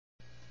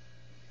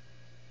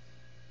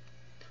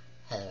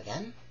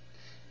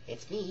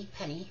It's me,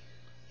 Penny,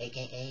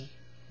 aka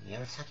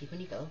Murasaki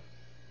Kuniko.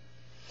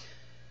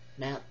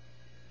 Now,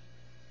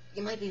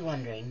 you might be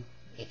wondering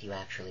if you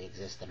actually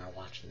exist and are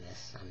watching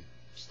this. I'm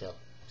still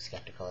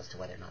skeptical as to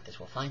whether or not this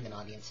will find an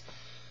audience,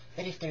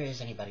 but if there is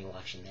anybody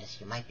watching this,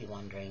 you might be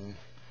wondering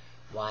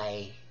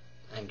why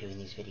I'm doing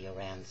these video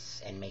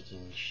rants and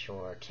making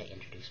sure to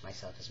introduce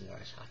myself as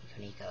Murasaki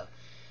Kuniko.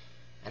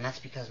 And that's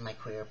because my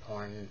queer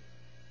porn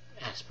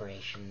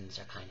aspirations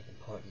are kind of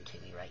important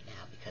to me right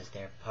now, because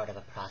they're part of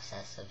a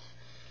process of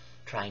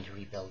trying to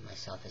rebuild my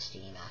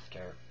self-esteem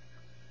after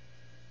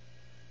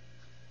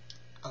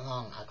a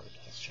long, ugly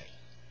history.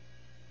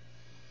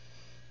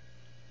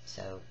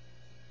 So,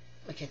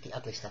 let's get the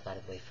ugly stuff out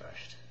of the way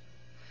first.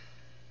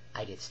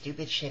 I did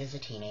stupid shit as a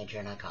teenager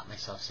and I got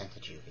myself sent to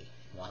juvie.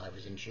 While I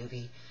was in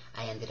juvie,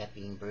 I ended up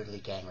being brutally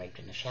gang raped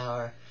in the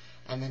shower,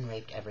 and then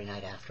raped every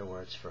night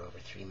afterwards for over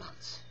 3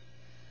 months.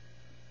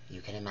 You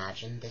can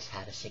imagine this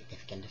had a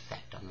significant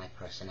effect on my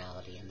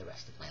personality and the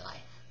rest of my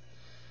life.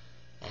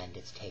 And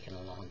it's taken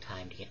a long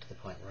time to get to the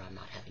point where I'm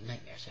not having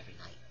nightmares every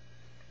night.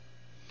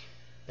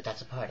 But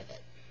that's a part of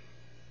it.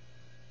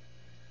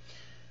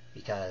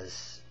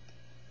 Because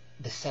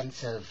the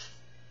sense of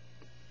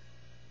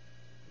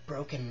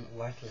broken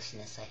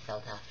worthlessness I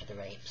felt after the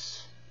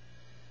rapes,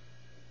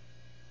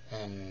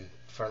 and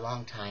for a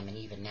long time, and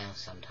even now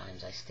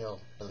sometimes, I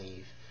still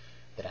believe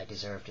that I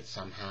deserved it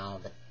somehow,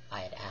 that I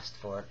had asked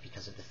for it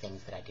because of the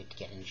things that I did to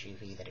get in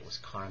juvie, that it was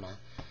karma.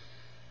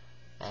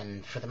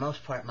 And for the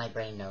most part, my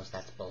brain knows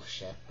that's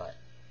bullshit, but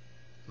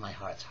my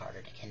heart's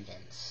harder to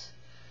convince.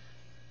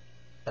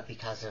 But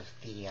because of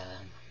the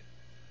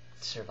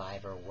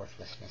survivor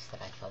worthlessness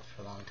that I felt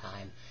for a long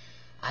time,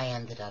 I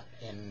ended up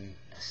in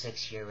a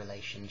 6-year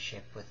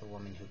relationship with a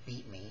woman who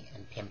beat me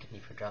and pimped me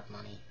for drug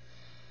money.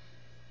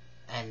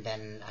 And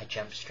then I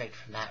jumped straight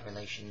from that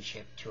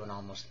relationship to an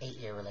almost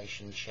 8-year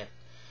relationship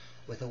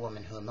with a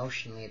woman who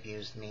emotionally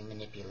abused me,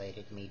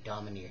 manipulated me,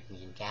 domineered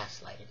me, and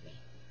gaslighted me.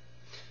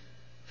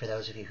 For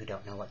those of you who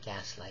don't know what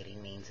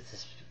gaslighting means, it's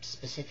a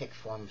specific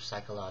form of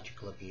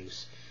psychological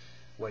abuse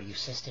where you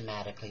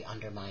systematically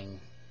undermine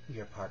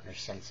your partner's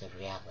sense of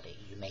reality.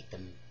 You make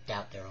them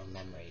doubt their own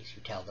memories.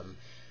 You tell them,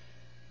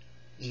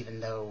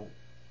 even though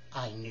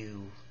I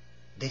knew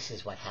this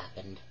is what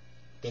happened,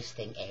 this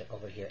thing A,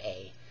 over here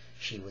A,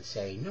 she would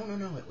say, no,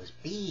 it was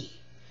B.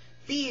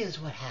 B is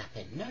what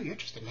happened. No, you're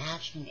just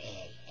imagining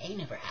A. A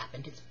never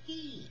happened, it's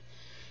B.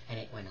 And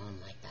it went on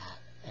like that.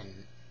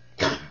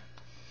 And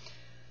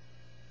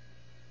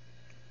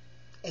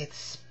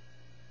it's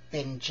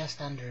been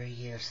just under a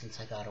year since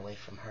I got away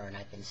from her, and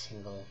I've been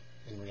single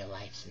in real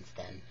life since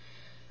then.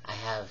 I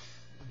have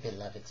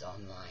beloveds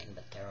online,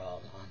 but they're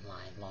all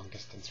online,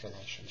 long-distance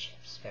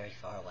relationships, very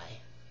far away.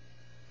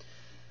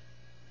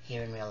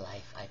 Here in real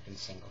life, I've been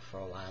single for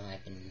a while, and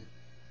I've been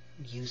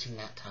using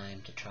that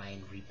time to try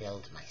and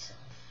rebuild myself.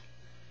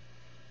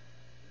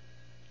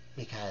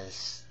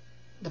 Because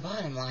the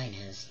bottom line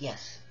is,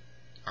 yes,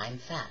 I'm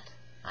fat,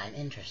 I'm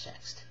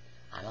intersexed,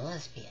 I'm a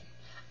lesbian,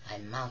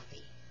 I'm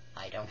mouthy,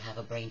 I don't have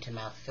a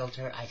brain-to-mouth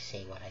filter, I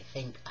say what I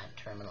think, I'm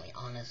terminally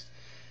honest,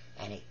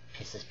 and it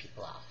pisses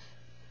people off.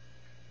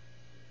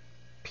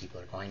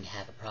 People are going to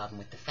have a problem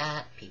with the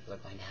fat, people are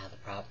going to have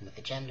a problem with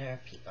the gender,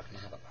 people are going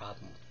to have a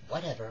problem with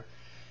whatever,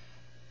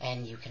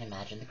 and you can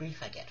imagine the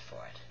grief I get for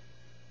it.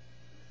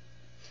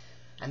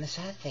 And the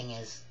sad thing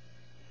is,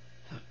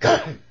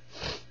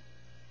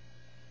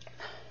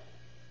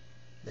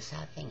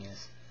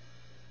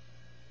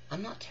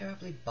 I'm not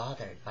terribly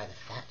bothered by the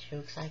fat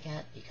jokes I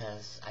get,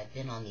 because I've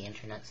been on the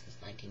internet since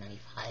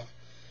 1995.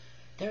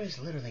 There is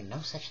literally no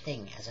such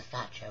thing as a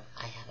fat joke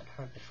I haven't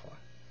heard before.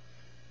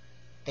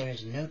 There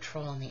is no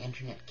troll on the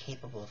internet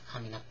capable of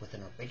coming up with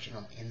an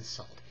original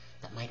insult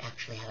that might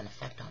actually have an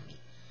effect on me.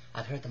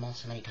 I've heard them all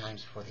so many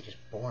times before they just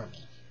bore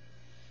me.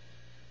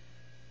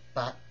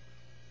 But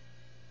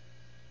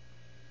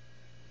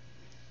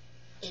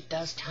it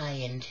does tie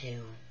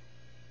into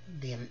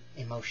the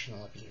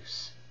emotional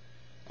abuse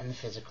and the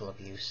physical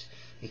abuse,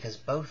 because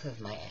both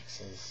of my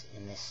exes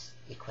in this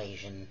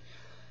equation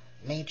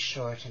made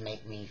sure to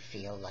make me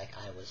feel like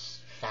I was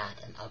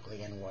fat and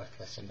ugly and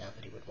worthless and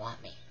nobody would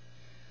want me.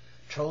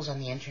 Trolls on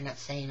the internet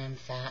saying I'm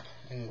fat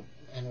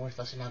and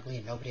worthless and ugly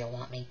and nobody will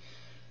want me,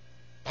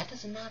 that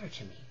doesn't matter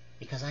to me,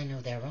 because I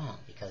know they're wrong,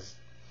 because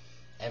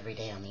every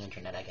day on the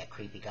internet I get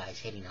creepy guys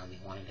hitting on me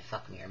wanting to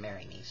fuck me or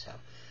marry me, so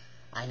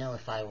I know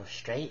if I were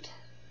straight,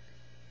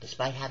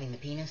 despite having the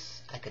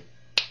penis, I could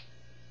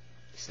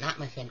snap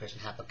my fingers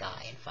and have a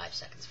guy in 5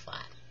 seconds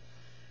flat.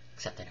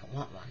 Except I don't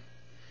want one.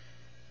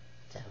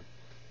 So,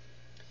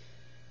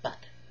 but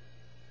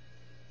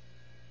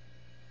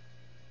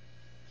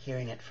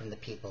hearing it from the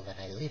people that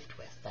I lived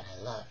with, that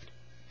I loved,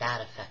 that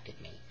affected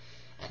me.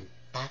 And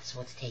that's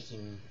what's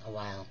taking a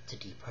while to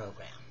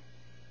deprogram.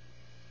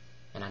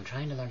 And I'm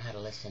trying to learn how to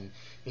listen,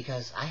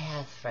 because I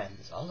have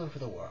friends all over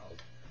the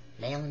world,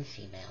 male and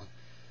female,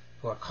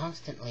 who are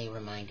constantly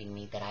reminding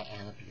me that I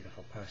am a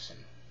beautiful person,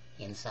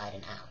 inside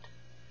and out.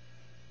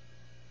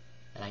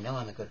 And I know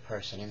I'm a good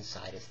person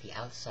inside. It's the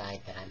outside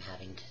that I'm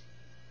having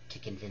to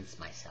convince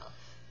myself.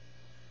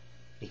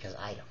 because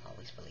I don't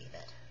always believe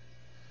it.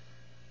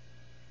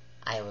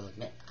 I will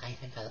admit, I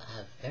think I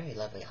have very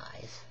lovely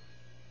eyes,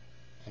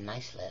 and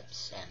nice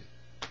lips,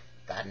 and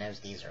God knows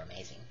these are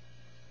amazing.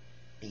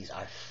 These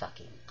are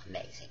fucking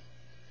amazing.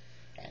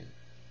 And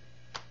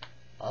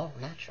all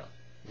natural.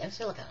 No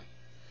silicone.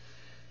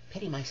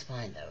 Pity my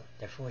spine, though.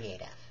 They're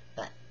 48F.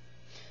 But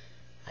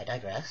I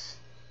digress.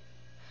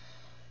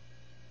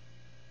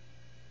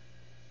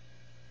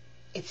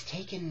 It's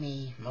taken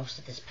me most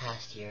of this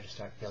past year to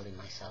start building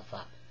myself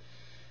up.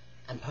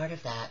 And part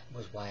of that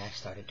was why I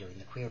started doing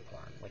the queer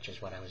porn, which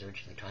is what I was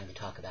originally trying to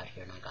talk about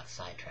here, and I got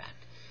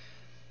sidetracked.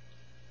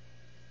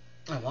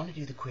 I want to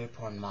do the queer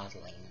porn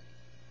modeling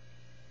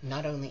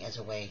not only as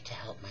a way to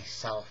help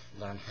myself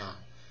learn how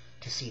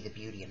to see the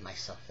beauty in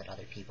myself that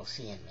other people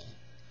see in me,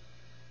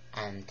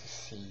 and to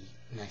see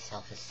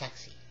myself as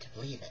sexy, to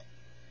believe it,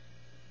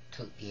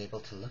 to be able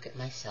to look at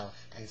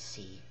myself and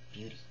see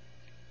beauty.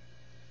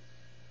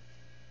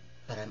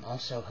 But I'm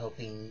also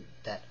hoping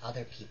that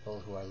other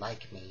people who are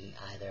like me,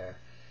 either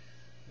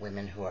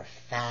women who are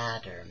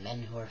fat, or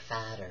men who are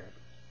fat, or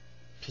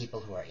people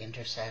who are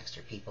intersex,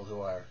 or people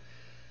who are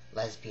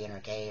lesbian or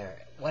gay, or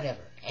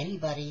whatever,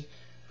 anybody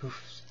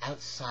who's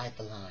outside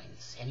the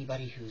lines,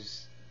 anybody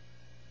who's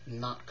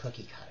not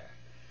cookie cutter,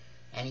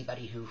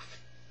 anybody who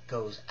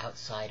goes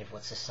outside of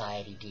what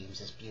society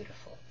deems as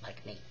beautiful,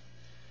 like me.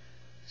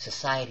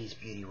 Society's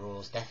beauty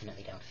rules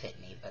definitely don't fit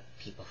me, but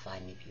people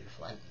find me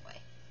beautiful anyway.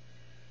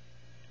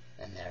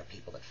 And there are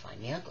people that find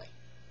me ugly.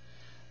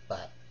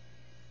 But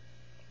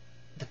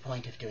the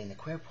point of doing the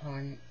queer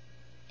porn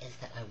is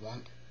that I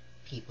want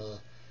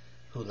people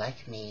who,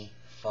 like me,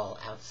 fall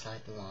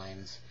outside the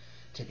lines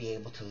to be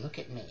able to look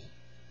at me,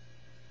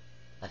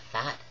 a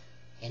fat,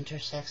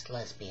 intersex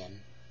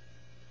lesbian,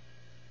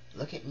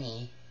 look at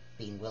me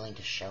being willing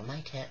to show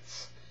my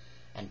tits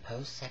and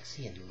pose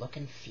sexy and look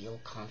and feel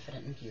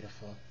confident and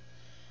beautiful,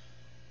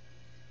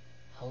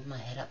 hold my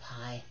head up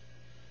high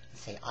and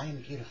say, I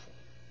am beautiful,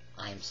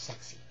 I am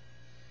sexy,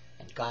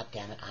 and God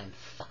damn it, I'm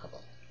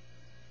fuckable.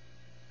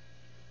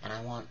 And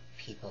I want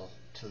people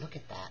to look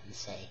at that and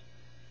say,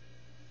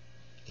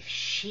 if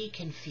she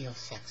can feel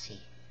sexy,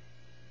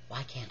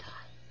 why can't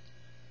I?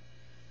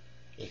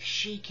 If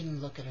she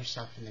can look at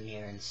herself in the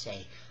mirror and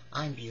say,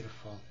 I'm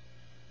beautiful,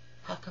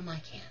 how come I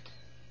can't?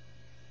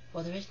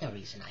 Well, there is no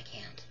reason I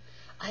can't.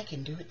 I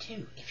can do it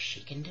too. If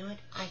she can do it,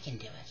 I can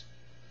do it.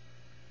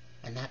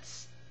 And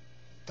that's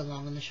the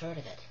long and the short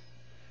of it.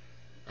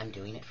 I'm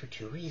doing it for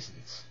two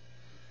reasons.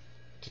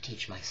 To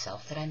teach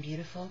myself that I'm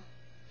beautiful,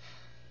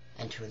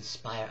 and to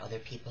inspire other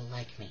people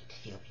like me to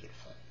feel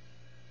beautiful.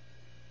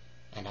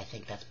 And I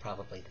think that's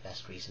probably the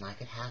best reason I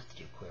could have to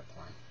do queer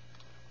porn.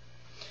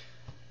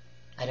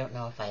 I don't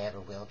know if I ever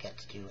will get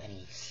to do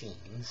any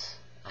scenes.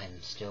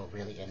 I'm still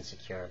really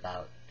insecure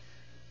about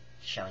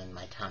showing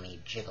my tummy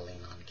jiggling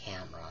on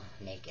camera,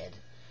 naked,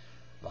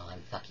 while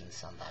I'm fucking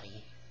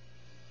somebody.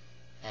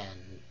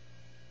 And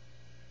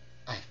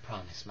I've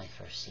promised my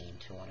first scene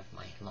to one of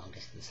my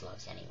long-distance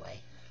loves anyway.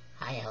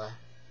 Hi, Ella.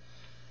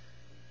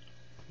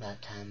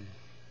 But,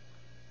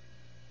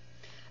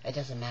 it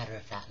doesn't matter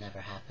if that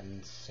never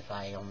happens, if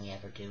I only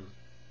ever do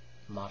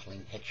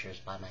modeling pictures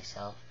by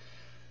myself.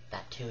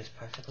 That too is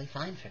perfectly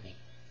fine for me.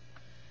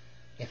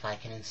 If I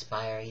can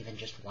inspire even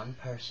just one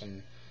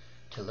person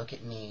to look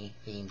at me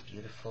being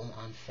beautiful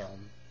on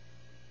film,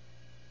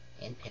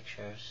 in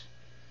pictures,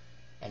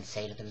 and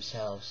say to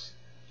themselves,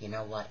 you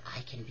know what,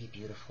 I can be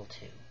beautiful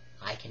too.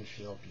 I can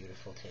feel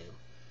beautiful too.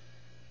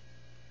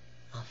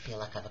 I'll feel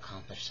like I've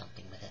accomplished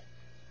something with it.